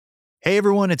Hey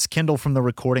everyone, it's Kendall from the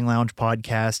Recording Lounge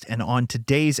podcast, and on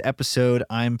today's episode,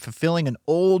 I'm fulfilling an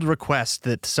old request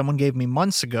that someone gave me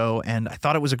months ago, and I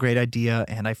thought it was a great idea,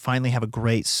 and I finally have a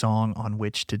great song on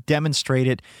which to demonstrate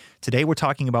it. Today we're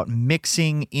talking about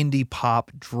mixing indie pop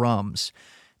drums.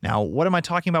 Now, what am I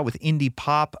talking about with indie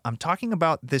pop? I'm talking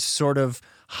about this sort of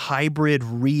hybrid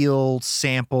real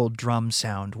sample drum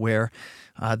sound where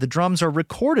the drums are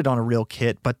recorded on a real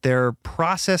kit, but they're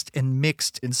processed and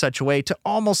mixed in such a way to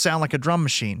almost sound like a drum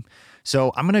machine.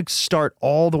 So I'm going to start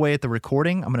all the way at the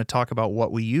recording. I'm going to talk about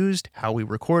what we used, how we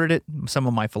recorded it, some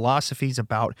of my philosophies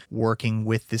about working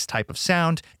with this type of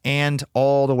sound, and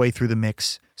all the way through the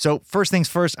mix. So first things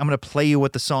first, I'm going to play you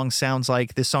what the song sounds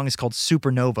like. This song is called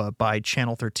Supernova by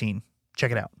Channel 13.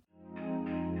 Check it out.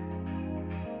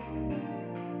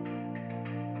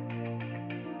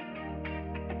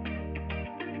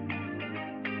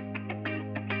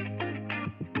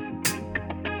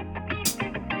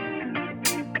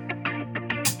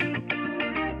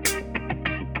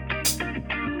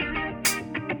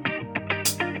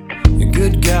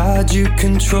 Good God, you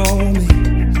control me.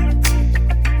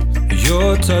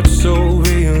 Your touch so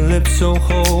real, lips so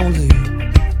holy.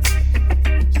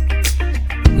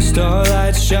 The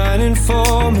starlight shining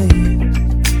for me,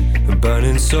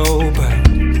 burning so bright,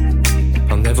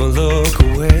 I'll never look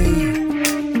away.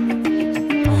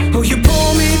 Oh, you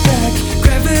pull me back,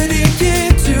 gravity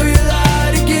into your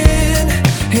light again,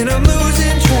 and I'm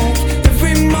losing track,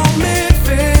 every moment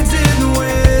fades in the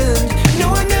wind. No,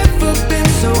 I've never been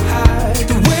so high.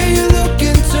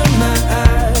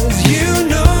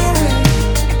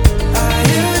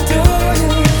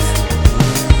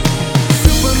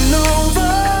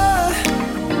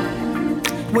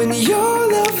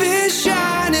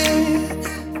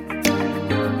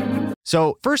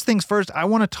 So first things first, I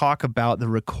want to talk about the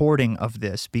recording of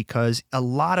this because a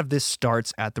lot of this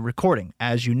starts at the recording.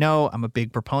 As you know, I'm a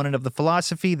big proponent of the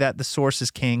philosophy that the source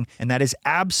is king, and that is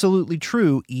absolutely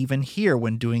true even here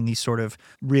when doing these sort of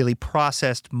really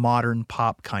processed modern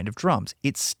pop kind of drums.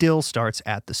 It still starts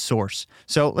at the source.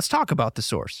 So let's talk about the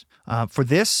source. For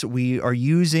this, we are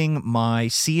using my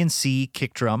CNC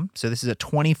kick drum. So this is a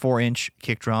 24-inch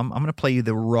kick drum. I'm going to play you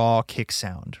the raw kick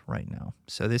sound right now.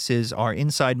 So this is our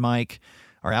inside mic,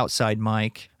 our outside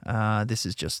mic. This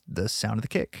is just the sound of the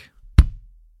kick.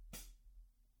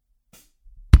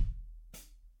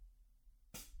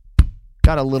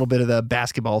 Got a little bit of the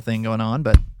basketball thing going on,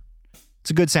 but it's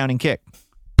a good sounding kick.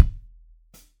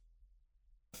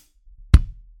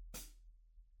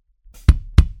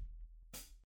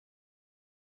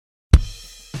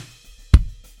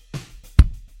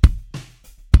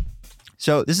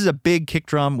 So this is a big kick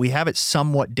drum. We have it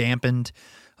somewhat dampened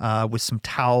with some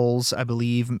towels, I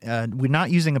believe. We're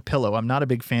not using a pillow. I'm not a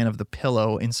big fan of the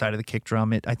pillow inside of the kick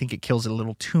drum. I think it kills it a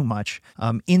little too much.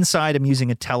 Inside, I'm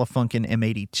using a Telefunken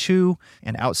M82,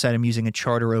 and outside, I'm using a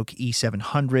Charter Oak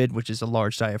E700, which is a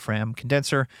large diaphragm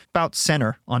condenser, about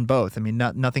center on both. I mean,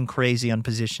 nothing crazy on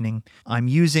positioning. I'm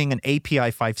using an API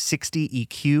 560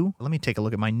 EQ. Let me take a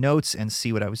look at my notes and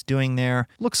see what I was doing there.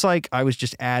 Looks like I was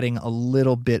just adding a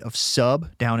little bit of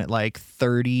sub down at like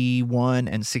 31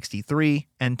 and 63,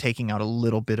 and taking out a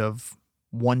little bit of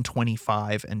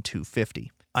 125 and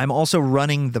 250. I'm also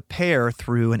running the pair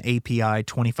through an API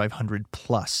 2500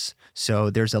 Plus. So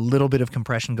there's a little bit of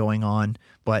compression going on,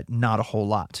 but not a whole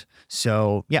lot.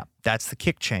 So yeah, that's the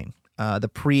kick chain. The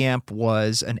preamp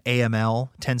was an AML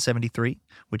 1073,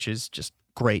 which is just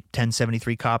great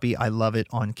 1073 copy. I love it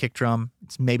on kick drum.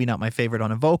 It's maybe not my favorite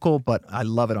on a vocal, but I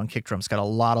love it on kick drum. It's got a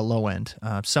lot of low end.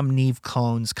 Some Neve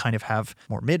clones kind of have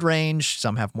more mid range.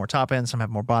 Some have more top end. Some have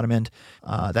more bottom end.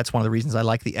 That's one of the reasons I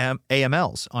like the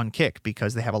AMLs on kick,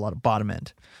 because they have a lot of bottom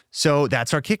end. So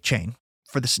that's our kick chain.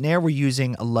 For the snare, we're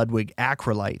using a Ludwig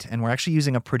Acrolite, and we're actually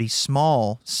using a pretty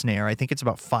small snare. I think it's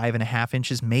about 5.5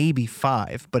 inches, maybe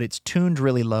 5, but it's tuned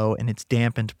really low and it's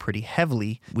dampened pretty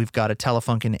heavily. We've got a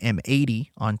Telefunken M80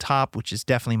 on top, which is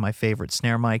definitely my favorite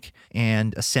snare mic,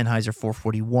 and a Sennheiser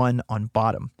 441 on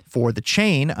bottom. For the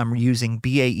chain, I'm using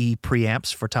BAE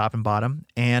preamps for top and bottom,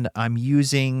 and I'm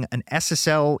using an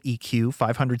SSL EQ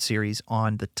 500 series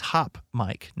on the top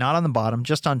mic, not on the bottom,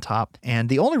 just on top. And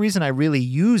the only reason I really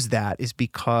use that is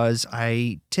because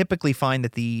I typically find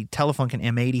that the Telefunken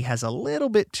M80 has a little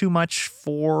bit too much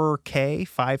 4K,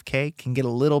 5K, can get a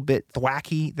little bit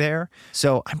thwacky there.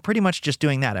 So I'm pretty much just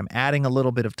doing that. I'm adding a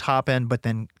little bit of top end, but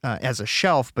then as a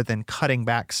shelf, but then cutting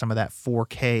back some of that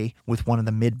 4K with one of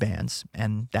the mid bands,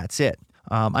 and that's it.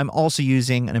 I'm also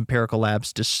using an Empirical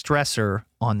Labs distressor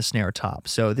on the snare top.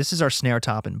 So this is our snare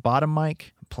top and bottom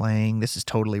mic. Playing, this is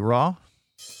totally raw.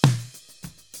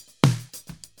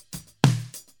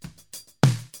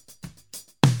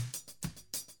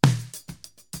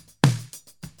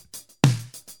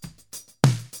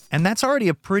 And that's already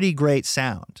a pretty great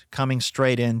sound coming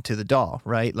straight into the DAW,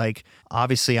 right? Like,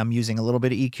 obviously, I'm using a little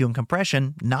bit of EQ and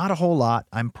compression, not a whole lot.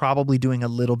 I'm probably doing a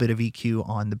little bit of EQ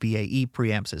on the BAE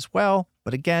preamps as well,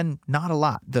 but again, not a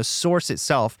lot. The source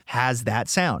itself has that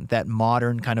sound, that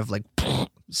modern kind of like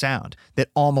sound that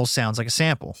almost sounds like a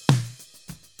sample.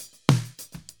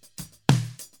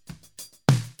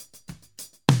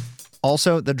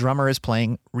 Also, the drummer is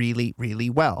playing really, really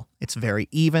well. It's very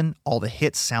even. All the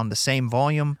hits sound the same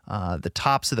volume. The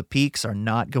tops of the peaks are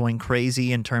not going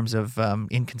crazy in terms of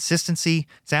inconsistency.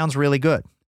 Sounds really good.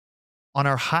 On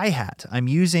our hi-hat, I'm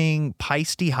using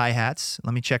Paiste hi-hats.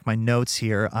 Let me check my notes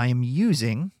here. I am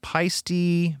using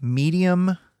Paiste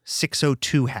Medium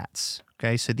 602 hats.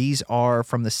 Okay, so these are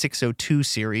from the 602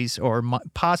 series, or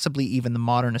possibly even the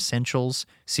Modern Essentials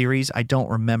series. I don't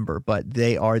remember, but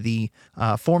they are the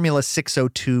Formula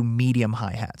 602 medium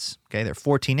hi-hats. Okay, they're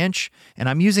 14-inch, and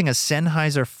I'm using a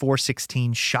Sennheiser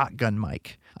 416 shotgun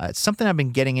mic. It's something I've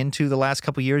been getting into the last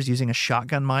couple years, using a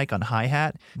shotgun mic on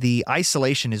hi-hat. The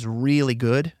isolation is really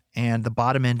good, and the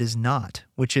bottom end is not,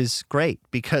 which is great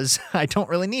because I don't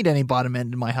really need any bottom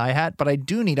end in my hi-hat, but I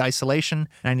do need isolation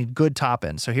and I need good top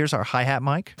end. So here's our hi-hat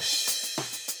mic.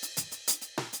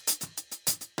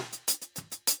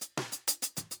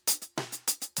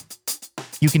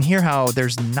 You can hear how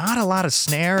there's not a lot of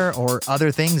snare or other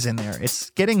things in there. It's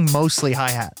getting mostly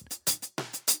hi-hat.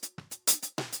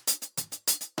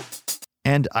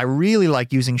 And I really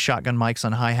like using shotgun mics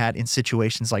on hi-hat in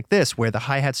situations like this, where the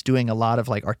hi-hat's doing a lot of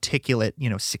like articulate,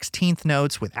 16th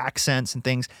notes with accents and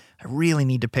things. I really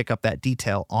need to pick up that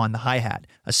detail on the hi-hat,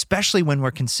 especially when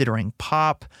we're considering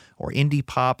pop or indie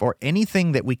pop or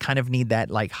anything that we kind of need that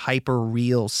like hyper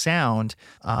real sound.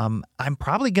 I'm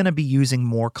probably going to be using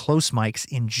more close mics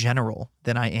in general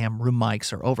than I am room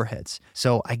mics or overheads.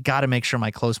 So I got to make sure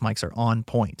my close mics are on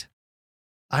point.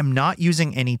 I'm not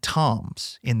using any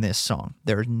toms in this song.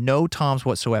 There are no toms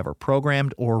whatsoever,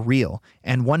 programmed or real.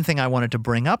 And one thing I wanted to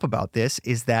bring up about this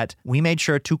is that we made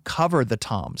sure to cover the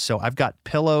toms. So I've got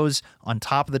pillows on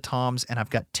top of the toms and I've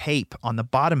got tape on the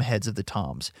bottom heads of the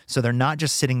toms. So they're not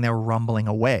just sitting there rumbling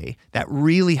away. That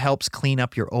really helps clean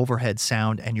up your overhead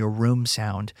sound and your room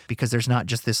sound, because there's not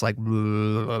just this like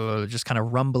just kind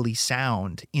of rumbly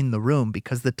sound in the room,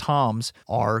 because the toms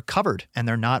are covered and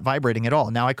they're not vibrating at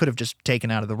all. Now I could have just taken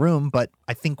out of the room, but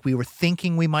I think we were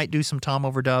thinking we might do some tom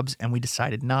overdubs and we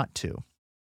decided not to.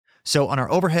 So on our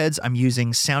overheads, I'm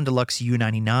using Sound Deluxe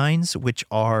U99s, which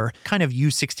are kind of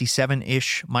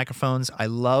U67-ish microphones. I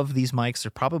love these mics. They're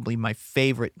probably my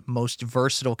favorite, most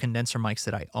versatile condenser mics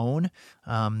that I own.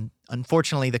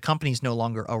 Unfortunately, the company's no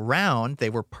longer around.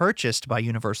 They were purchased by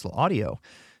Universal Audio.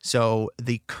 So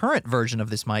the current version of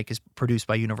this mic is produced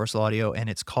by Universal Audio, and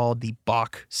it's called the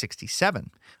Bach 67,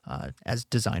 as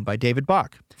designed by David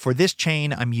Bach. For this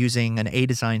chain, I'm using an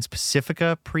A-Designs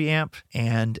Pacifica preamp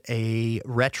and a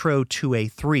Retro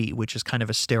 2A3, which is kind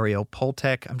of a stereo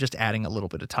Pultec. I'm just adding a little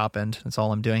bit of top end. That's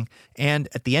all I'm doing. And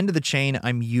at the end of the chain,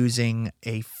 I'm using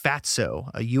a Fatso,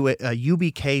 a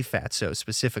UBK Fatso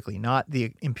specifically, not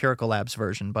the Empirical Labs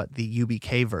version, but the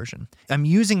UBK version. I'm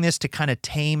using this to kind of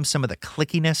tame some of the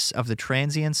clickiness of the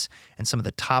transients and some of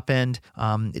the top end.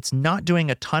 It's not doing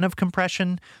a ton of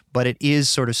compression, but it is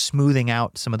sort of smoothing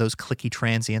out some of those clicky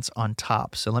transients on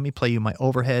top. So let me play you my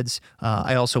overheads.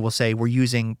 I also will say we're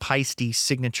using Paiste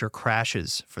signature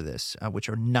crashes for this, which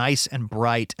are nice and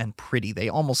bright and pretty. They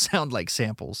almost sound like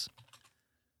samples.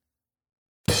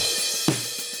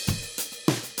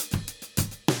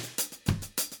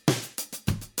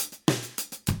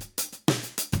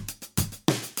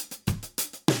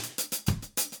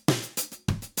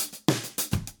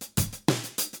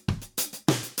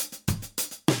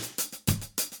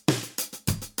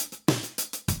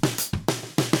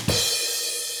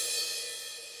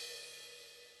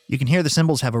 You can hear the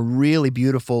cymbals have a really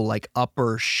beautiful like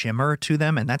upper shimmer to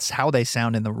them, and that's how they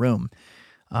sound in the room.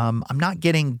 I'm not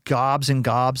getting gobs and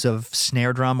gobs of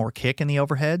snare drum or kick in the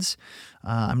overheads.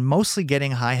 I'm mostly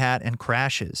getting hi-hat and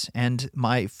crashes. And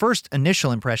my first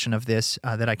initial impression of this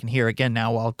that I can hear again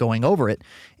now while going over it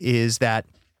is that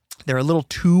they're a little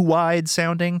too wide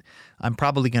sounding. I'm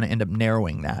probably going to end up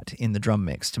narrowing that in the drum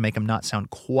mix to make them not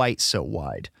sound quite so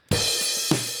wide.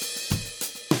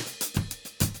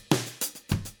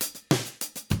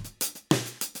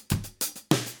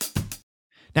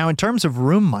 Now, in terms of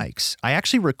room mics, I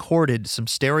actually recorded some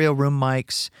stereo room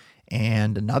mics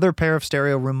and another pair of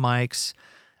stereo room mics,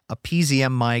 a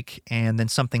PZM mic, and then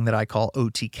something that I call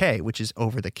OTK, which is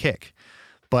over the kick.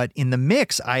 But in the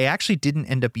mix, I actually didn't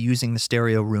end up using the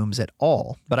stereo rooms at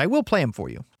all, but I will play them for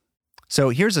you. So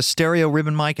here's a stereo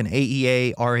ribbon mic, an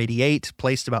AEA R88,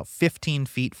 placed about 15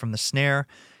 feet from the snare.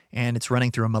 and it's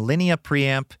running through a Millennia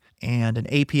preamp and an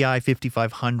API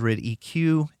 5500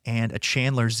 EQ and a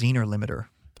Chandler Zener limiter.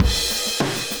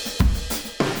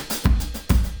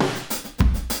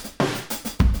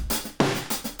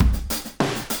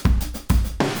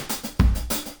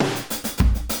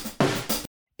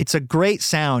 It's a great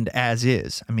sound as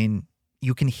is. I mean,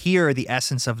 you can hear the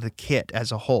essence of the kit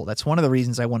as a whole. That's one of the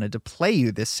reasons I wanted to play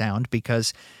you this sound,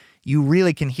 because you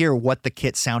really can hear what the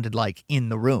kit sounded like in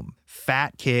the room.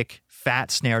 Fat kick,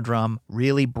 fat snare drum,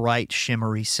 really bright,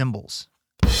 shimmery cymbals.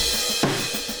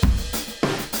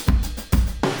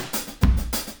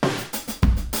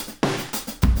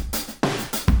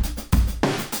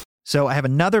 So I have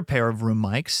another pair of room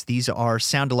mics. These are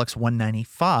Sound Deluxe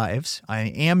 195s. I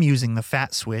am using the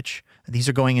Fat Switch. These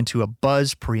are going into a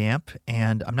Buzz preamp,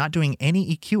 and I'm not doing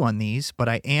any EQ on these, but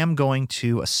I am going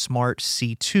to a Smart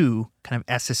C2 kind of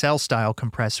SSL style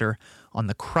compressor on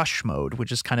the crush mode,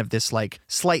 which is kind of this like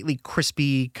slightly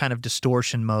crispy kind of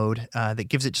distortion mode that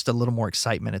gives it just a little more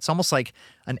excitement. It's almost like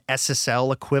an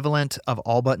SSL equivalent of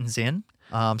All Buttons In.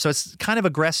 So it's kind of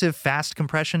aggressive, fast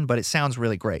compression, but it sounds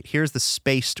really great. Here's the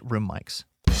spaced room mics.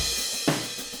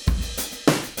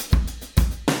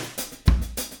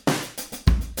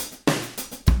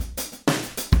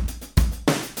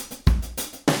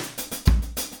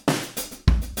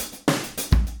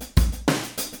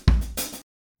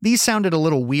 These sounded a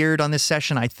little weird on this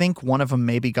session. I think one of them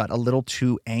maybe got a little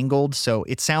too angled, so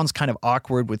it sounds kind of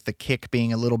awkward with the kick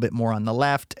being a little bit more on the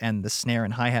left and the snare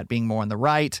and hi-hat being more on the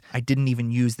right. I didn't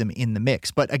even use them in the mix.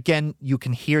 But again, you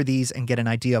can hear these and get an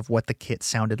idea of what the kit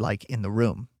sounded like in the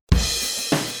room.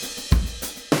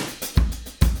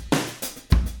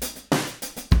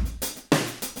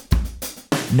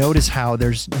 Notice how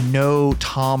there's no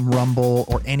tom rumble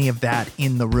or any of that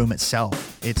in the room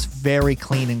itself. It's very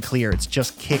clean and clear. It's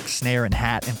just kick, snare, and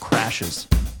hat and crashes.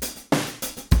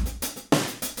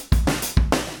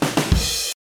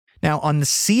 Now on the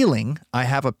ceiling, I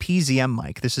have a PZM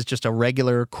mic. This is just a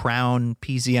regular crown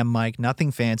PZM mic,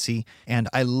 nothing fancy. And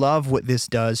I love what this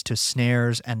does to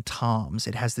snares and toms.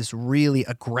 It has this really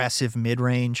aggressive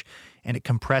mid-range and it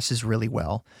compresses really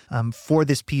well. For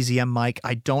this PZM mic,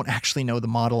 I don't actually know the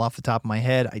model off the top of my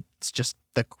head. It's just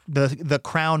the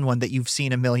crown one that you've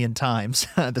seen a million times,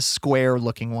 the square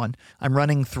looking one. I'm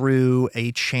running through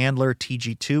a Chandler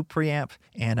TG2 preamp,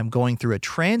 and I'm going through a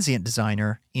transient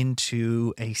designer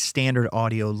into a standard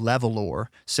audio leveler.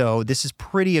 So this is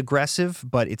pretty aggressive,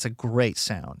 but it's a great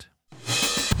sound.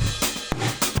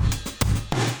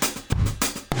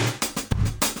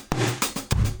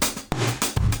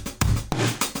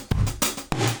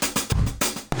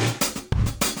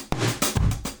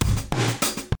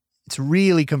 It's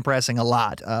really compressing a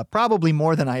lot, probably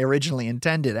more than I originally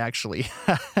intended, actually.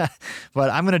 But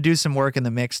I'm going to do some work in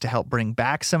the mix to help bring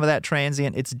back some of that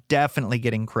transient. It's definitely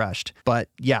getting crushed. But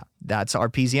yeah, that's our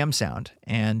PZM sound,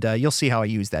 and you'll see how I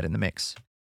use that in the mix.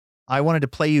 I wanted to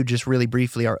play you just really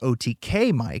briefly our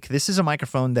OTK mic. This is a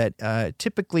microphone that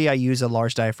typically I use a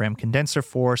large diaphragm condenser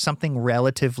for, something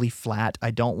relatively flat.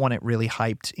 I don't want it really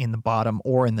hyped in the bottom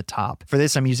or in the top. For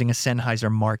this, I'm using a Sennheiser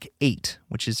Mark 8,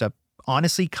 which is a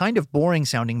honestly kind of boring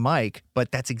sounding mic,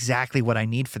 but that's exactly what I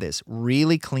need for this.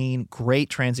 Really clean, great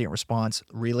transient response,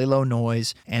 really low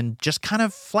noise, and just kind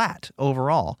of flat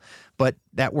overall. But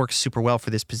that works super well for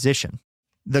this position.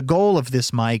 The goal of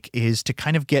this mic is to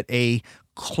kind of get a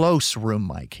close room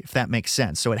mic, if that makes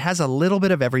sense. So it has a little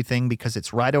bit of everything because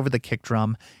it's right over the kick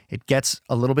drum. It gets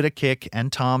a little bit of kick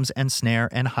and toms and snare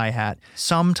and hi-hat.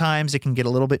 Sometimes it can get a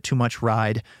little bit too much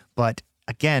ride, but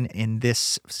again, in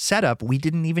this setup, we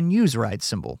didn't even use ride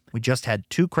cymbal. We just had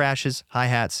two crashes,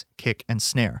 hi-hats, kick, and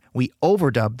snare. We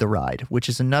overdubbed the ride, which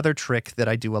is another trick that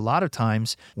I do a lot of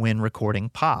times when recording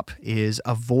pop, is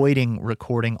avoiding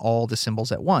recording all the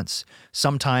cymbals at once.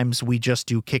 Sometimes we just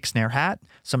do kick, snare, hat.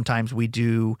 Sometimes we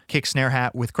do kick, snare,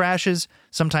 hat with crashes.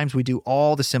 Sometimes we do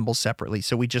all the cymbals separately.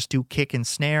 So we just do kick and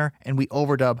snare, and we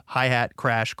overdub hi-hat,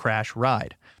 crash, crash,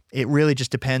 ride. It really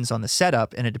just depends on the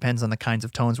setup, and it depends on the kinds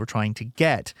of tones we're trying to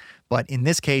get. But in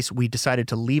this case, we decided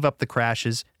to leave up the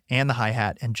crashes and the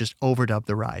hi-hat and just overdub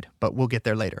the ride. But we'll get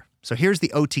there later. So here's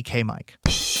the OTK mic.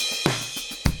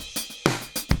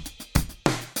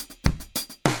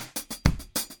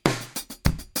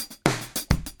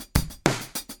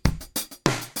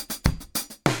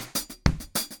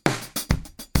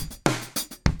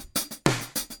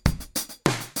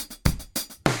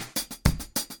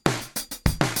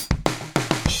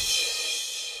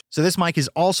 So this mic is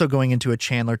also going into a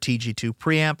Chandler TG2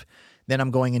 preamp. Then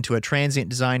I'm going into a transient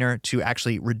designer to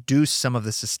actually reduce some of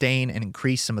the sustain and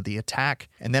increase some of the attack.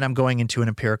 And then I'm going into an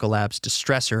Empirical Labs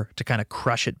distressor to kind of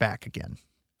crush it back again.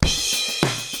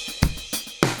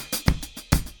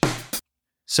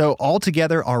 So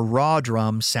altogether, our raw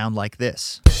drums sound like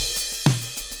this.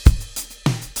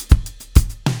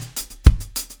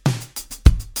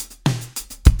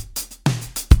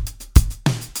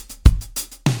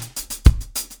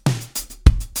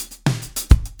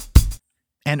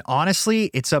 And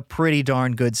honestly, it's a pretty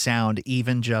darn good sound,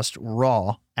 even just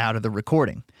raw out of the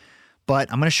recording. But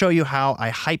I'm going to show you how I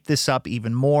hype this up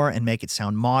even more and make it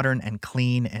sound modern and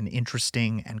clean and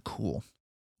interesting and cool.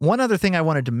 One other thing I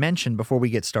wanted to mention before we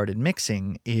get started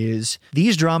mixing is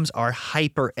these drums are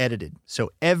hyper edited. So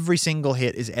every single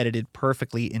hit is edited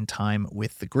perfectly in time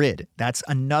with the grid. That's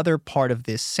another part of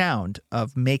this sound,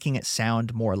 of making it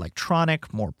sound more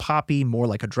electronic, more poppy, more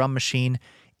like a drum machine,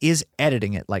 is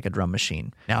editing it like a drum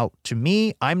machine. Now, to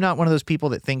me, I'm not one of those people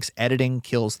that thinks editing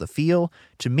kills the feel.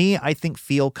 To me, I think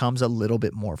feel comes a little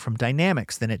bit more from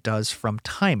dynamics than it does from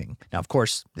timing. Now, of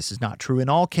course, this is not true in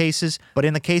all cases, but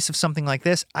in the case of something like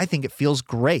this, I think it feels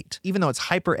great. Even though it's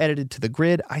hyper edited to the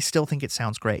grid, I still think it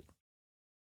sounds great.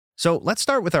 So let's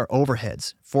start with our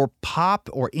overheads. For pop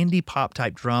or indie pop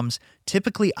type drums,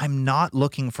 typically I'm not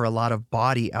looking for a lot of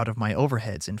body out of my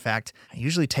overheads. In fact, I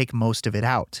usually take most of it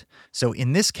out. So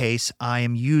in this case, I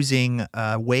am using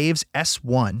Waves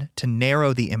S1 to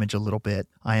narrow the image a little bit.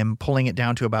 I am pulling it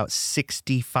down to about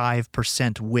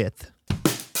 65% width.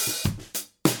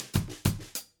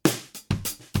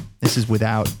 This is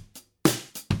without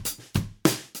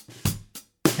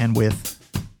and with.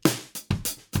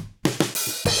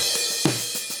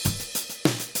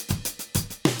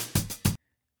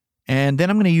 And then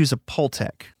I'm going to use a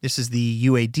Pultec. This is the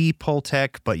UAD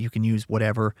Pultec, but you can use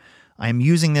whatever. I'm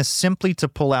using this simply to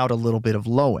pull out a little bit of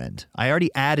low end. I already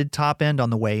added top end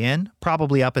on the way in,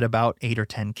 probably up at about 8 or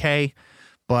 10K,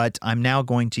 but I'm now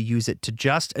going to use it to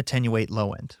just attenuate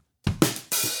low end.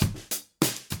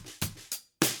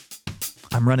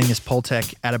 I'm running this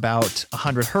Pultec at about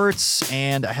 100 Hertz,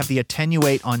 and I have the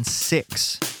attenuate on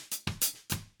 6.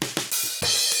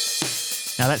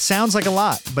 Now that sounds like a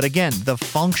lot, but again, the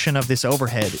function of this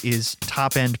overhead is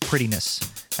top-end prettiness.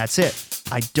 That's it.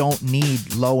 I don't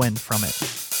need low-end from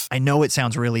it. I know it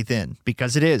sounds really thin,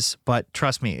 because it is, but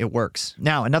trust me, it works.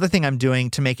 Now, another thing I'm doing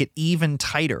to make it even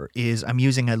tighter is I'm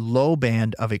using a low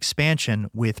band of expansion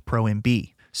with Pro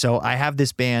MB. So I have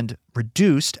this band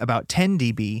reduced about 10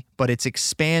 dB, but it's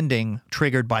expanding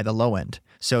triggered by the low end.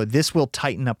 So this will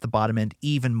tighten up the bottom end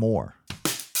even more.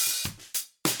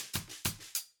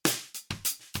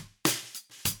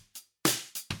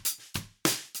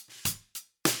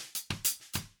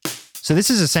 So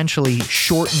this is essentially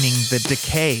shortening the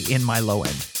decay in my low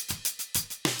end.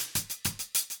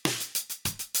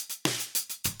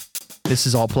 This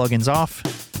is all plugins off.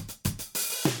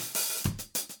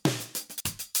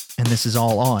 And this is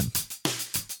all on.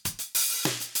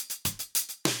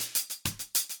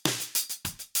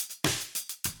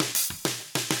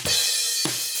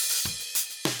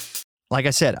 Like I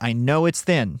said, I know it's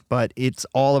thin, but it's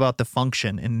all about the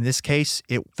function. In this case,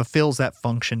 it fulfills that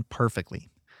function perfectly.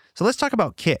 So let's talk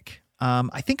about kick.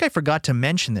 I think I forgot to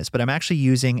mention this, but I'm actually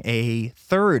using a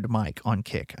third mic on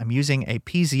kick. I'm using a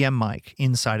PZM mic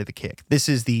inside of the kick. This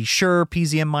is the Shure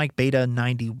PZM mic Beta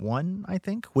 91, I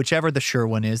think, whichever the Shure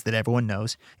one is that everyone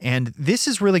knows. And this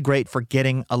is really great for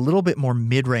getting a little bit more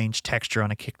mid-range texture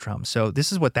on a kick drum. So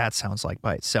this is what that sounds like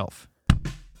by itself.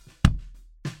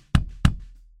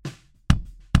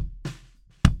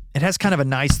 It has kind of a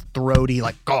nice throaty,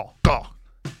 like, gaw, gaw.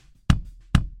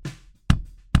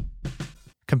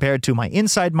 Compared to my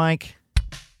inside mic,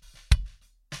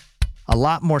 a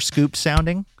lot more scooped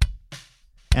sounding,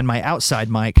 and my outside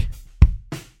mic,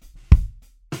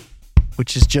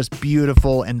 which is just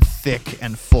beautiful and thick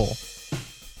and full.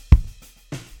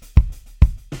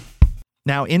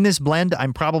 Now in this blend,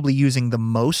 I'm probably using the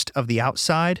most of the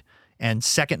outside and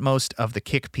second most of the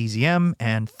kick PZM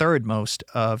and third most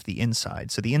of the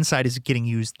inside. So the inside is getting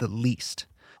used the least.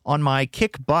 On my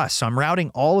kick bus, so I'm routing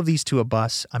all of these to a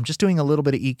bus. I'm just doing a little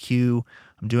bit of EQ.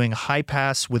 I'm doing a high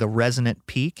pass with a resonant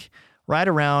peak, right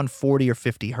around 40 or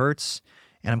 50 Hertz.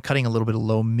 And I'm cutting a little bit of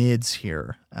low mids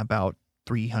here, about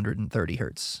 330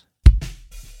 Hertz.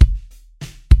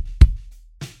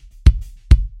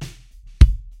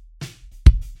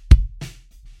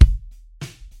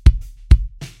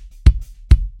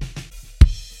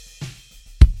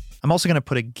 I'm also going to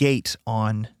put a gate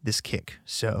on this kick,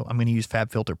 so I'm going to use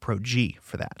FabFilter Pro G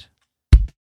for that.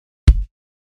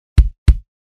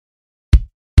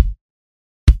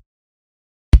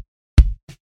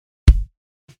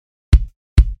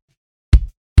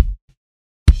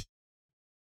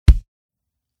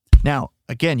 Now,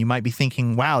 again, you might be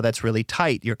thinking, wow, that's really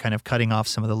tight. You're kind of cutting off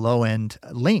some of the low end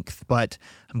length, but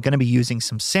I'm going to be using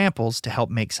some samples to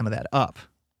help make some of that up.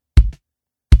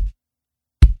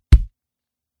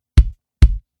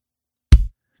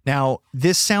 Now,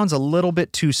 this sounds a little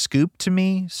bit too scooped to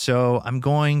me, so I'm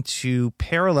going to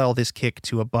parallel this kick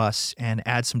to a bus and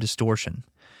add some distortion.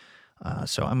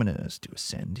 So I'm going to do a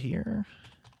send here,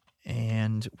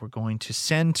 and we're going to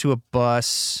send to a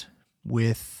bus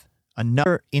with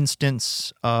another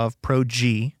instance of Pro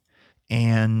G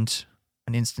and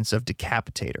an instance of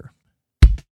Decapitator.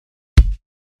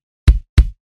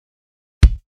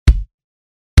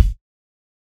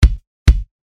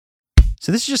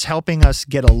 So this is just helping us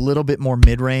get a little bit more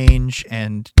mid-range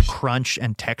and crunch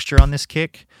and texture on this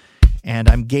kick. And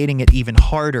I'm gating it even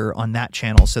harder on that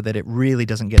channel so that it really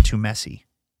doesn't get too messy.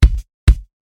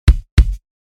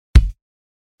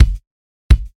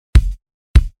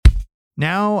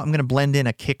 Now I'm going to blend in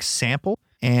a kick sample.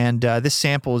 And this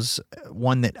sample is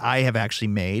one that I have actually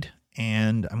made.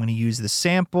 And I'm going to use the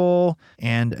sample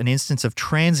and an instance of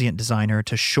Transient Designer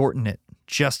to shorten it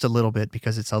just a little bit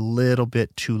because it's a little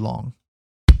bit too long.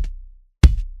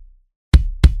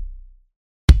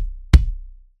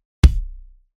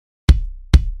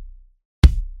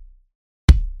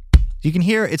 You can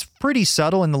hear it's pretty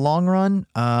subtle in the long run.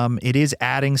 It is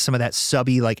adding some of that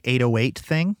subby like 808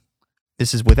 thing.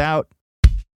 This is without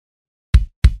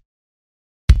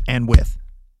and with.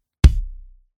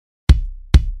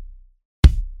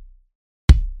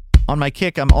 On my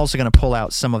kick, I'm also going to pull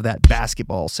out some of that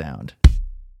basketball sound.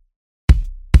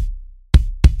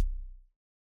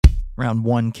 Around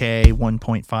 1K,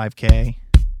 1.5K.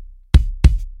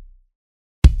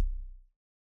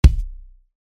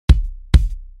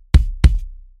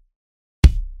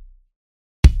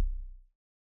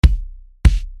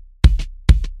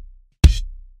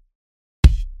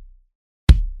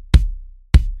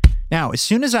 Now, as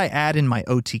soon as I add in my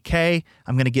OTK,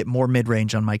 I'm going to get more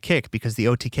mid-range on my kick because the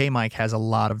OTK mic has a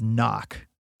lot of knock.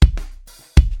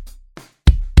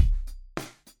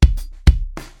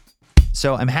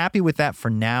 So I'm happy with that for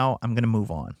now. I'm going to move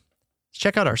on. Let's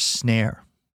check out our snare.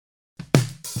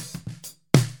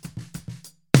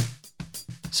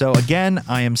 So again,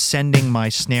 I am sending my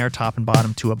snare top and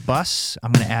bottom to a bus.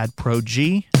 I'm going to add Pro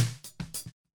G.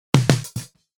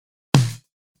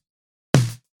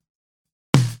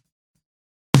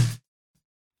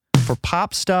 For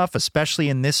pop stuff, especially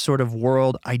in this sort of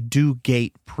world, I do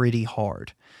gate pretty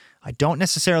hard. I don't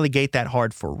necessarily gate that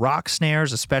hard for rock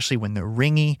snares, especially when they're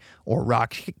ringy, or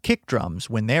rock kick drums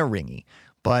when they're ringy.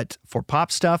 But for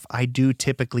pop stuff, I do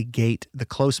typically gate the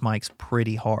close mics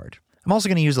pretty hard. I'm also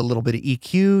going to use a little bit of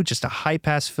EQ, just a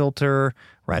high-pass filter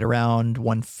right around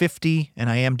 150, and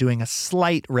I am doing a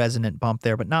slight resonant bump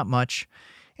there, but not much.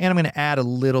 And I'm going to add a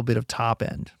little bit of top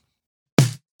end.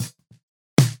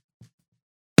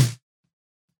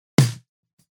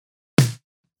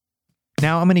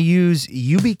 Now I'm going to use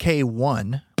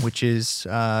UBK1, which is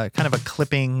kind of a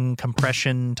clipping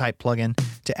compression type plugin,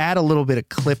 to add a little bit of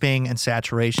clipping and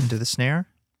saturation to the snare.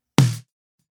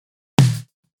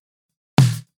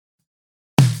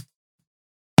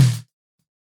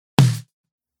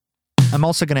 I'm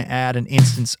also going to add an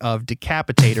instance of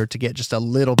Decapitator to get just a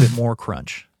little bit more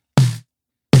crunch.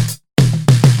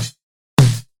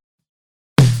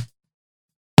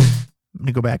 I'm going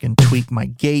to go back and tweak my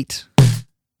gate.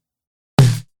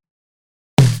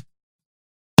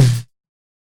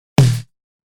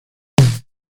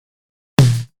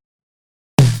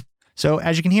 So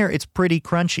as you can hear, it's pretty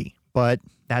crunchy, but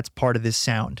that's part of this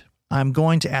sound. I'm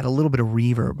going to add a little bit of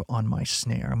reverb on my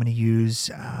snare. I'm going to use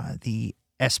the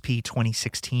SP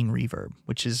 2016 reverb,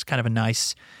 which is kind of a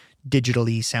nice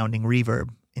digitally sounding reverb.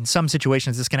 In some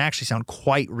situations, this can actually sound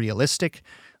quite realistic,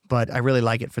 but I really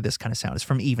like it for this kind of sound. It's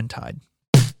from Eventide.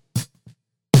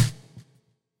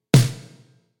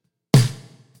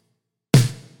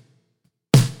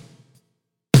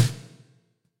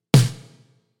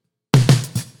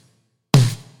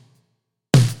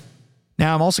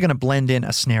 Now I'm also going to blend in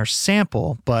a snare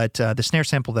sample, but the snare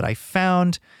sample that I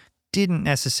found didn't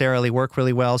necessarily work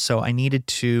really well, so I needed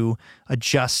to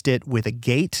adjust it with a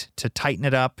gate to tighten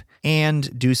it up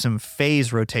and do some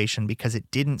phase rotation because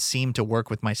it didn't seem to work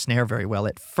with my snare very well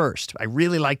at first. I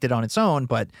really liked it on its own,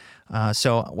 but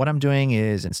so what I'm doing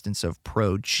is instance of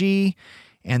Pro G,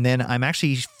 and then I'm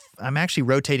actually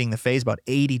rotating the phase about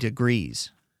 80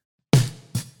 degrees.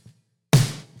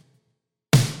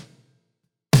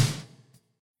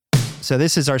 So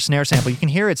this is our snare sample. You can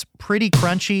hear it's pretty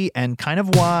crunchy and kind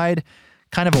of wide,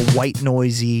 kind of a white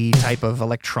noisy type of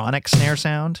electronic snare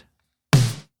sound.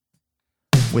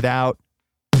 Without,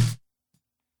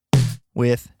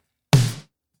 with,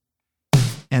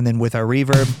 and then with our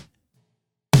reverb.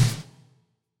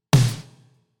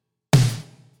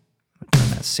 Turn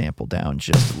that sample down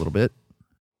just a little bit.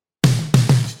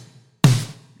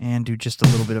 And do just a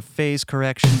little bit of phase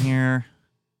correction here.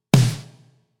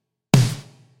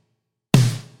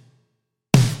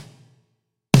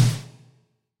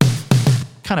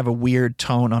 Kind of a weird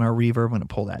tone on our reverb. I'm going to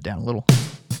pull that down a little.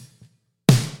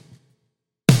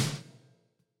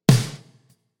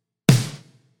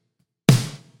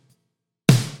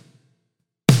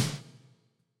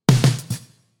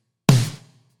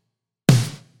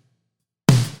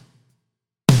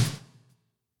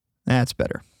 That's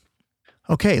better.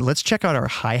 Okay, let's check out our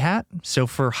hi-hat. So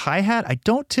for hi-hat, I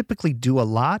don't typically do a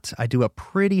lot. I do a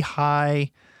pretty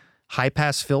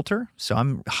high-pass filter. So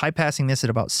I'm high-passing this at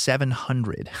about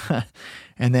 700.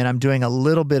 And then I'm doing a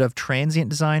little bit of transient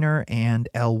designer and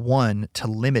L1 to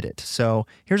limit it. So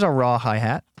here's our raw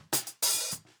hi-hat.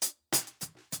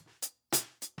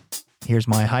 Here's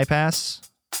my high-pass.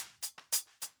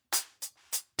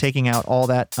 Taking out all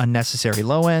that unnecessary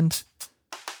low end.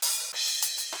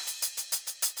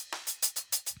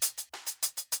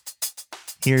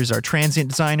 Here's our transient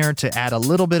designer to add a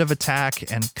little bit of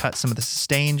attack and cut some of the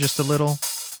sustain just a little.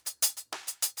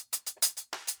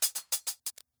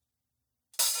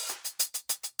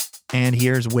 And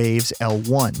here's waves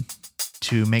L1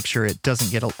 to make sure it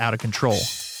doesn't get out of control.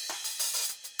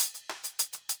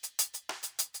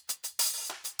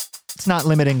 It's not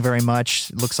limiting very much.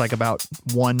 It looks like about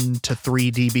 1 to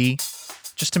 3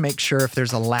 dB, just to make sure if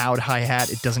there's a loud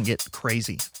hi-hat, it doesn't get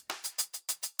crazy.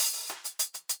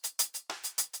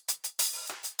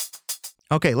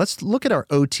 Okay, let's look at our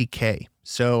OTK.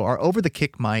 So our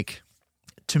over-the-kick mic,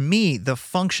 to me, the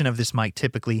function of this mic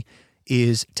typically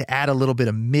is to add a little bit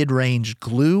of mid-range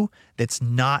glue that's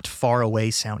not far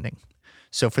away sounding.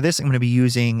 So for this, I'm going to be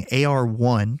using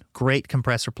AR1, great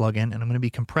compressor plugin, and I'm going to be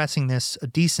compressing this a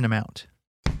decent amount.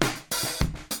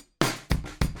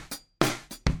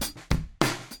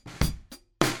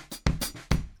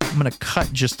 I'm going to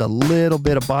cut just a little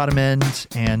bit of bottom end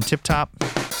and tip top.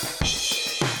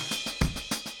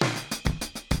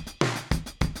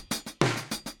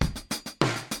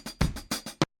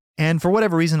 And for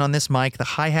whatever reason on this mic, the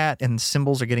hi-hat and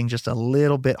cymbals are getting just a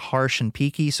little bit harsh and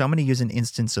peaky, so I'm going to use an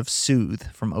instance of Soothe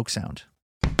from Oak Sound.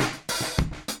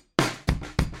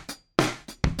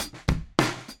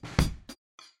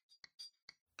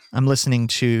 I'm listening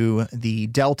to the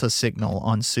delta signal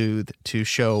on Soothe to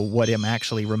show what I'm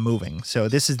actually removing. So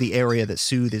this is the area that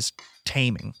Soothe is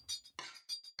taming.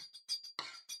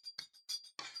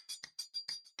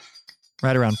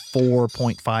 Right around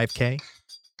 4.5K.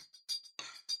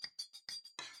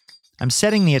 I'm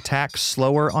setting the attack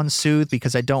slower on Soothe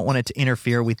because I don't want it to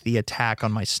interfere with the attack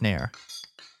on my snare.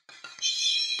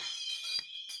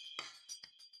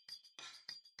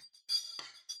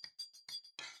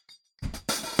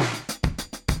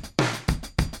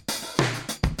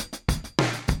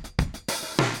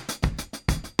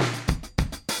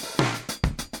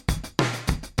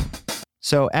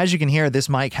 So as you can hear, this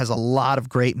mic has a lot of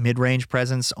great mid-range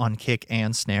presence on kick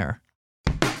and snare.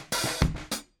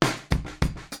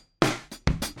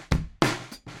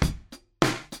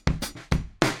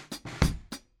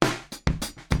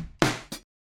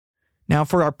 Now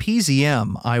for our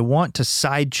PZM, I want to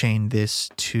sidechain this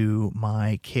to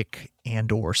my kick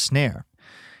and or snare.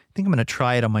 I think I'm going to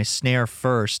try it on my snare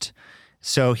first.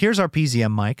 So here's our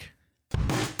PZM mic.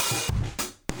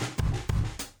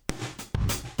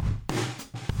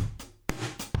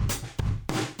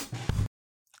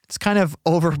 It's kind of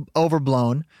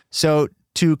overblown. So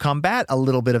to combat a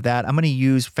little bit of that, I'm going to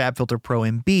use FabFilter Pro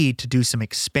MB to do some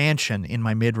expansion in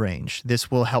my mid-range.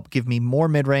 This will help give me more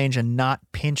mid-range and not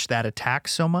pinch that attack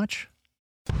so much.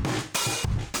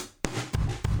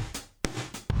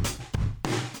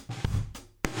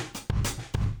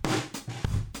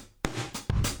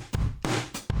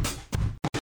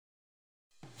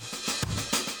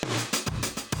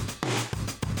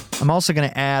 I'm also going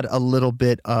to add a little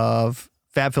bit of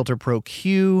FabFilter Pro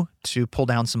Q to pull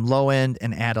down some low end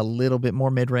and add a little bit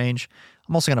more mid-range.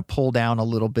 I'm also going to pull down a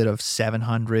little bit of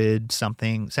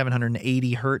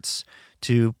 780 hertz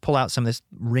to pull out some of this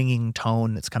ringing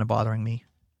tone that's kind of bothering me.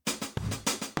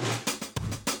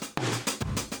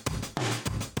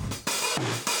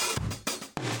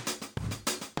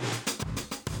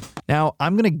 Now,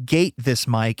 I'm going to gate this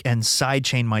mic and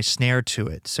sidechain my snare to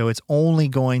it, so it's only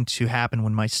going to happen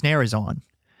when my snare is on.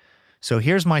 So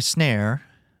here's my snare,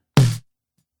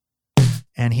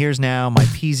 and here's now my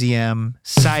PZM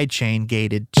sidechain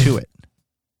gated to it.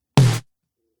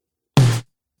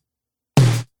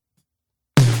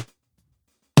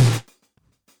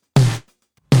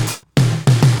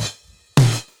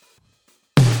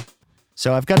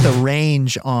 So I've got the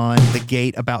range on the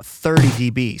gate about 30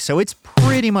 dB, so it's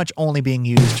pretty much only being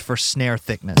used for snare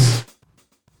thickness.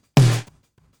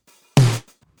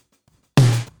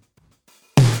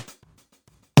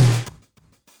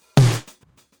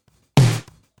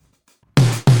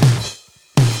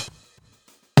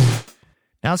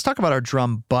 Now let's talk about our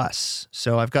drum bus.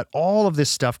 So I've got all of this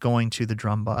stuff going to the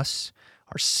drum bus.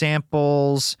 Our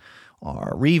samples,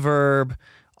 our reverb,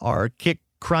 our kick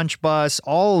crunch bus,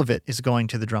 all of it is going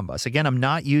to the drum bus. Again, I'm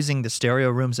not using the stereo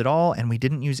rooms at all, and we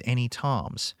didn't use any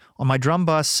toms. On my drum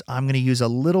bus, I'm going to use a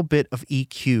little bit of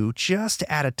EQ just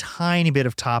to add a tiny bit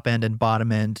of top end and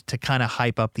bottom end to kind of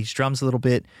hype up these drums a little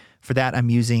bit. For that,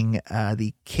 I'm using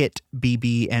the Kit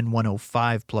BB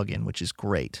N105 plugin, which is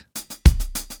great.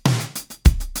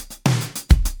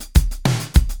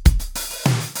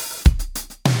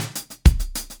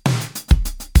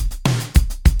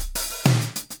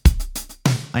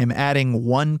 I am adding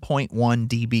 1.1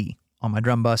 dB on my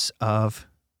drum bus of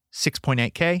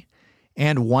 6.8K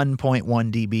and 1.1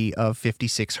 dB of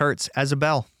 56 Hertz as a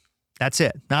bell. That's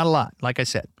it. Not a lot, like I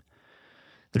said.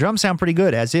 The drums sound pretty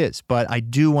good as is, but I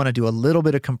do want to do a little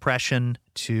bit of compression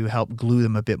to help glue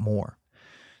them a bit more.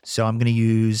 So I'm going to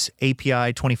use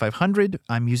API 2500.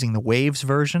 I'm using the Waves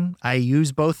version. I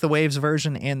use both the Waves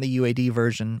version and the UAD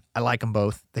version. I like them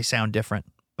both. They sound different,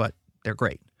 but they're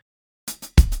great.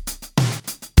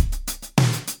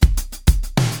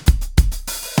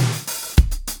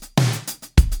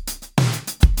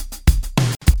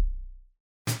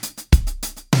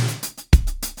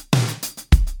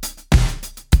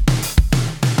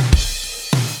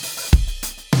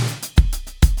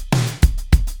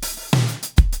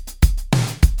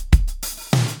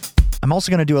 I'm also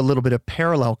going to do a little bit of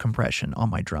parallel compression on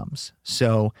my drums.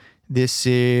 So this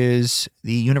is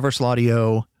the Universal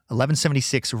Audio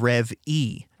 1176 Rev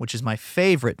E, which is my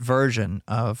favorite version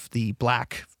of the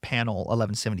black panel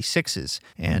 1176s.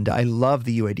 And I love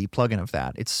the UAD plugin of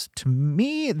that. It's, to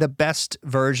me, the best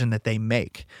version that they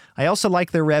make. I also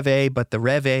like their Rev A, but the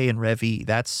Rev A and Rev E,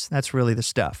 that's really the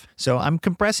stuff. So I'm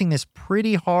compressing this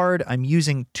pretty hard. I'm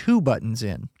using 2 buttons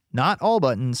in. Not all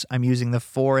buttons, I'm using the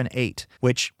 4 and 8,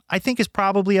 which I think is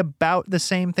probably about the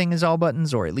same thing as all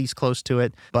buttons, or at least close to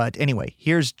it. But anyway,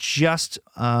 here's just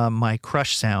my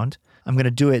crush sound. I'm going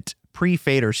to do it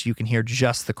pre-fader so you can hear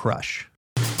just the crush.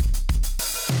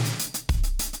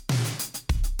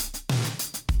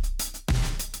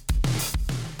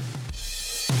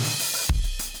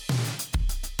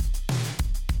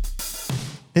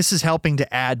 This is helping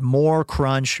to add more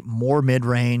crunch, more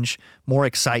mid-range, more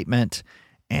excitement.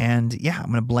 And yeah, I'm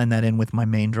going to blend that in with my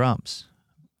main drums.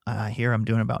 Here I'm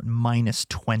doing about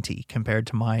 -20 compared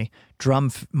to my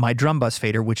drum bus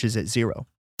fader, which is at 0.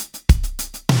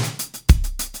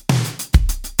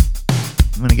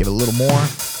 I'm going to give it a little more.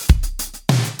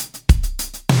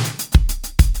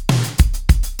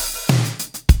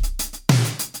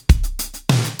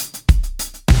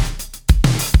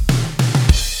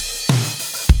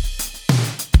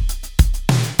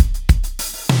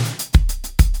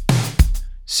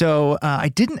 So I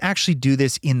didn't actually do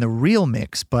this in the real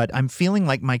mix, but I'm feeling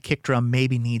like my kick drum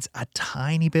maybe needs a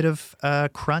tiny bit of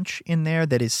crunch in there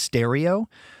that is stereo.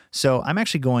 So I'm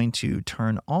actually going to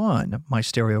turn on my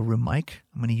stereo room mic.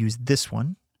 I'm going to use this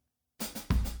one.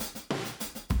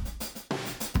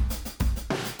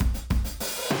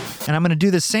 And I'm going to do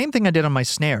the same thing I did on my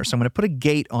snare. So I'm going to put a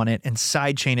gate on it and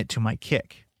sidechain it to my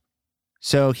kick.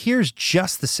 So here's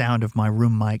just the sound of my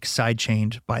room mic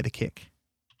sidechained by the kick.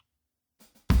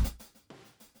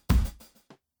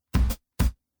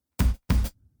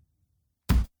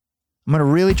 I'm going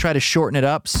to really try to shorten it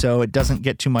up so it doesn't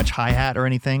get too much hi-hat or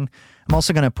anything. I'm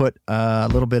also going to put a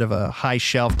little bit of a high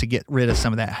shelf to get rid of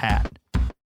some of that hat.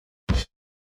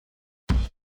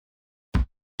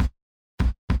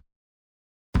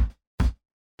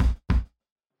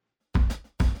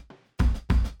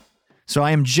 So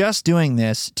I am just doing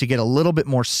this to get a little bit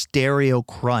more stereo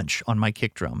crunch on my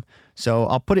kick drum. So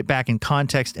I'll put it back in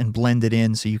context and blend it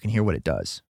in so you can hear what it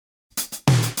does.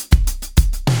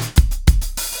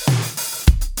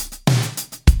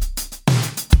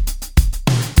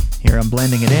 Here I'm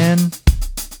blending it in.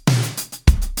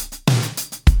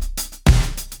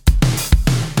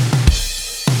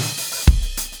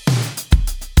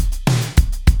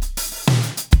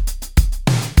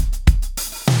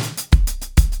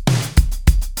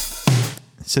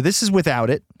 So this is without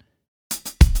it.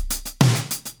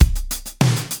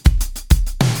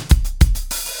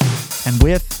 And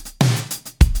with.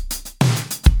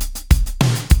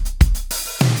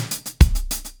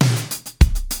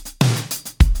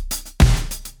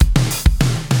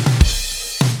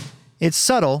 It's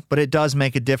subtle, but it does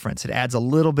make a difference. It adds a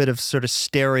little bit of sort of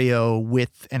stereo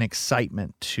width and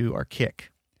excitement to our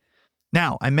kick.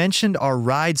 Now, I mentioned our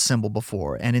ride cymbal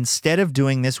before, and instead of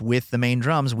doing this with the main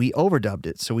drums, we overdubbed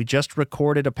it. So we just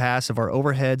recorded a pass of our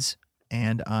overheads,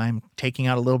 and I'm taking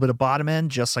out a little bit of bottom end,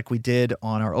 just like we did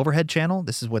on our overhead channel.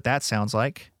 This is what that sounds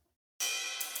like.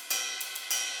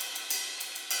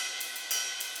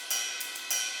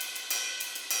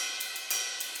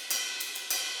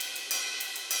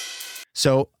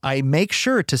 So I make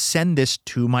sure to send this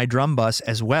to my drum bus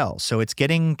as well. So it's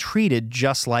getting treated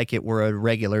just like it were a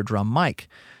regular drum mic.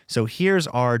 So here's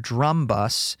our drum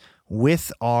bus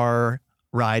with our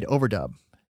ride overdub.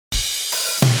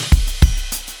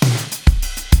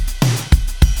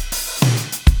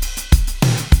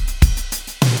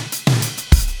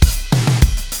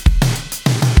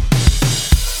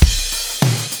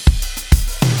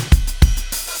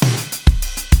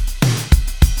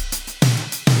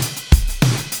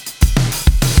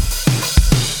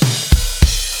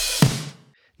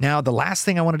 Now, the last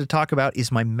thing I wanted to talk about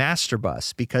is my master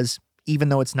bus, because even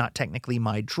though it's not technically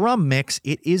my drum mix,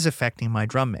 it is affecting my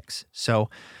drum mix. So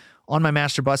on my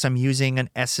master bus, I'm using an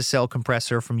SSL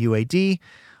compressor from UAD.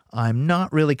 I'm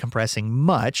not really compressing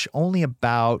much, only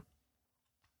about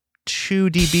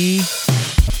 2 dB.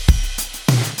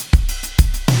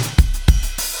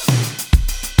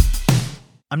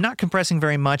 I'm not compressing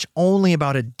very much, only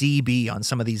about a dB on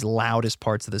some of these loudest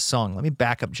parts of the song. Let me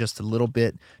back up just a little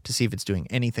bit to see if it's doing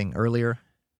anything earlier.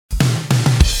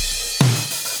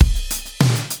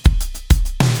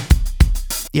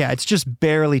 Yeah, it's just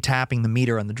barely tapping the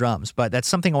meter on the drums, but that's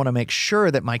something I want to make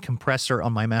sure that my compressor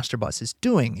on my master bus is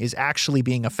doing, is actually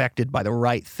being affected by the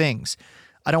right things.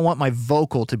 I don't want my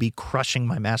vocal to be crushing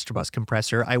my master bus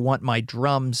compressor. I want my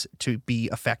drums to be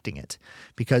affecting it.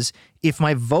 Because if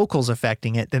my vocal's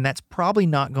affecting it, then that's probably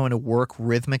not going to work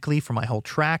rhythmically for my whole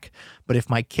track. But if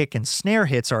my kick and snare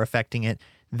hits are affecting it,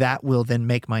 that will then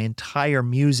make my entire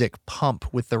music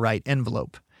pump with the right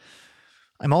envelope.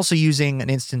 I'm also using an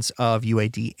instance of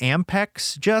UAD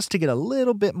Ampex just to get a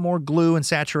little bit more glue and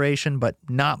saturation, but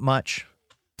not much.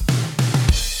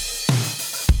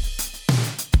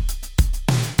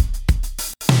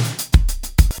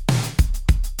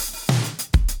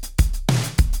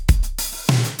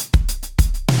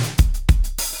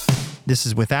 This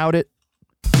is without it.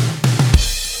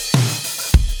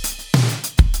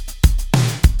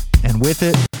 And with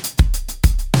it.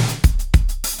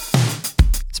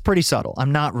 It's pretty subtle.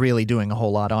 I'm not really doing a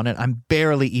whole lot on it. I'm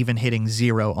barely even hitting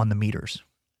 0 on the meters.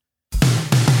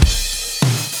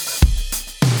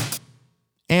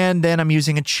 And then I'm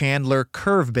using a Chandler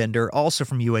Curve Bender, also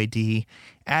from UAD,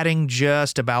 adding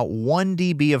just about 1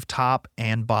 dB of top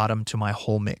and bottom to my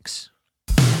whole mix.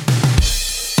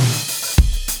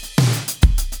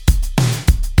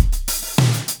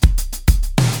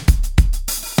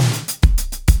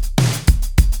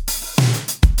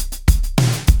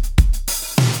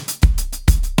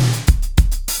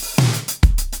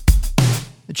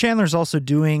 The Chandler's also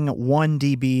doing 1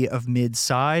 dB of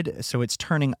mid-side, so it's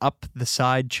turning up the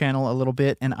side channel a little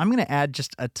bit, and I'm going to add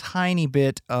just a tiny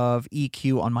bit of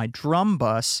EQ on my drum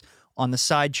bus on the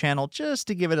side channel just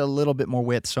to give it a little bit more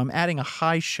width. So I'm adding a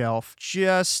high shelf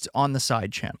just on the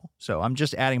side channel. So I'm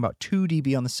just adding about 2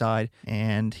 dB on the side,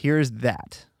 and here's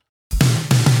that.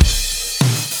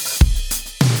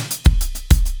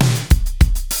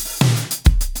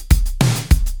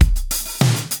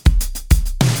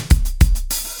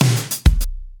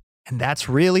 And that's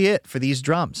really it for these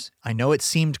drums. I know it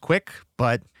seemed quick,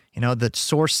 but the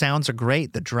source sounds are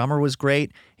great. The drummer was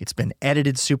great. It's been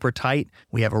edited super tight.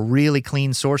 We have a really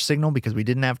clean source signal because we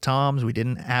didn't have toms. We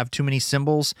didn't have too many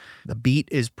cymbals. The beat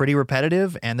is pretty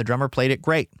repetitive and the drummer played it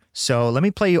great. So let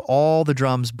me play you all the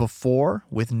drums before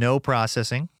with no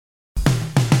processing.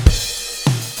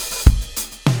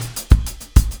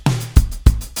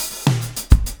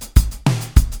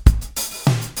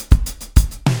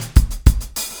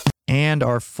 And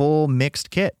our full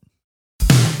mixed kit.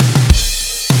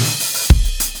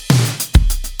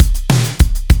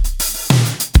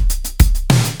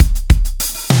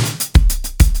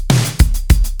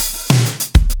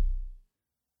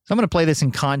 So I'm going to play this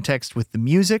in context with the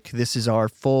music. This is our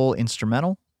full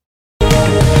instrumental.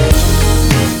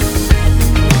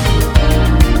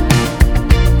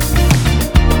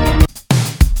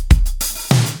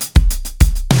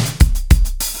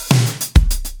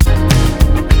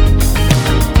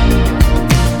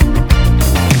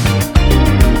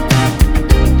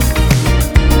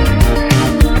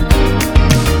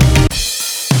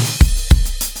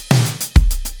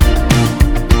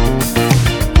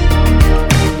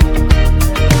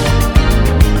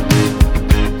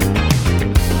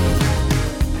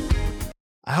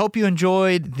 I hope you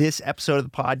enjoyed this episode of the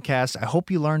podcast. I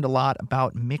hope you learned a lot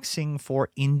about mixing for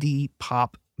indie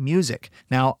pop music.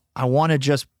 Now, I want to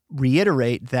just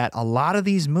reiterate that a lot of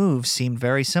these moves seemed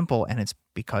very simple, and it's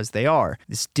because they are.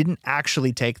 This didn't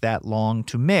actually take that long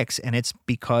to mix, and it's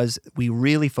because we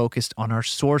really focused on our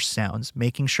source sounds,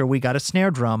 making sure we got a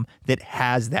snare drum that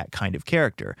has that kind of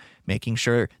character, making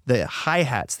sure the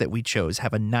hi-hats that we chose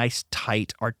have a nice,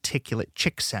 tight, articulate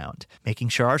chick sound, making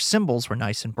sure our cymbals were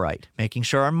nice and bright, making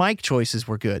sure our mic choices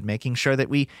were good, making sure that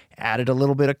we added a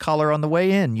little bit of color on the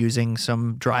way in using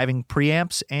some driving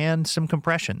preamps and some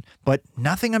compression. But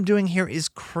nothing I'm doing here is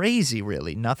crazy,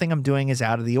 really. Nothing I'm doing is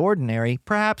out of the ordinary.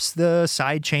 Perhaps the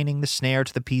side chaining the snare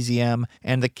to the PZM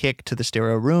and the kick to the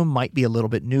stereo room might be a little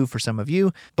bit new for some of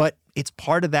you, but it's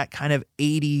part of that kind of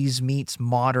 80s meets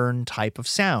modern type of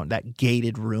sound, that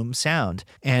gated room sound.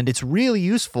 And it's really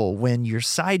useful when you're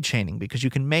side chaining because you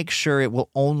can make sure it will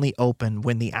only open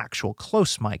when the actual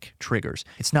close mic triggers.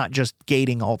 It's not just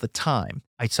gating all the time.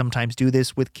 I sometimes do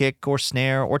this with kick or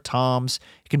snare or toms.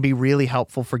 It can be really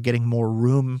helpful for getting more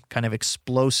room, kind of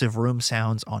explosive room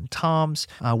sounds on toms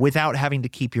without having to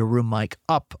keep your room mic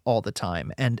up all the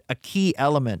time. And a key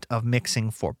element of mixing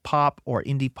for pop or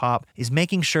indie pop is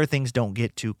making sure things don't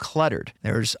get too cluttered.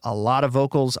 There's a lot of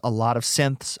vocals, a lot of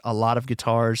synths, a lot of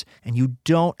guitars, and you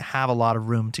don't have a lot of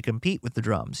room to compete with the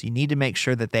drums. You need to make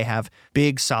sure that they have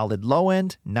big, solid low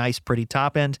end, nice, pretty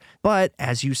top end. But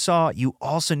as you saw, you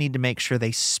also need to make sure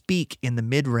they speak in the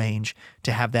mid-range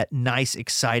to have that nice,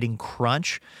 exciting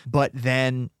crunch, but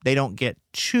then they don't get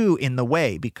too in the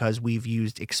way because we've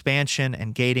used expansion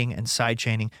and gating and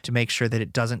sidechaining to make sure that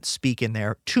it doesn't speak in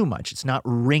there too much. It's not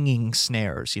ringing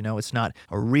snares, it's not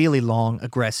a really long,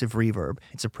 aggressive reverb.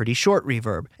 It's a pretty short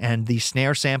reverb, and the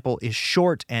snare sample is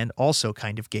short and also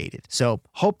kind of gated. So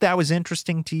hope that was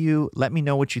interesting to you. Let me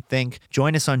know what you think.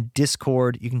 Join us on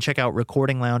Discord. You can check out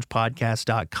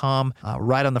recordingloungepodcast.com.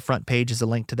 Right on the front page is a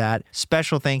link to that.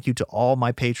 Special thank you to all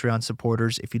my Patreon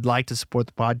supporters. If you'd like to support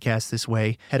the podcast this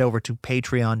way, head over to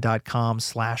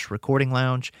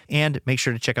patreon.com/recordinglounge and make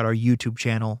sure to check out our YouTube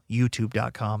channel,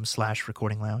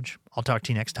 youtube.com/recordinglounge. I'll talk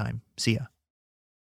to you next time. See ya.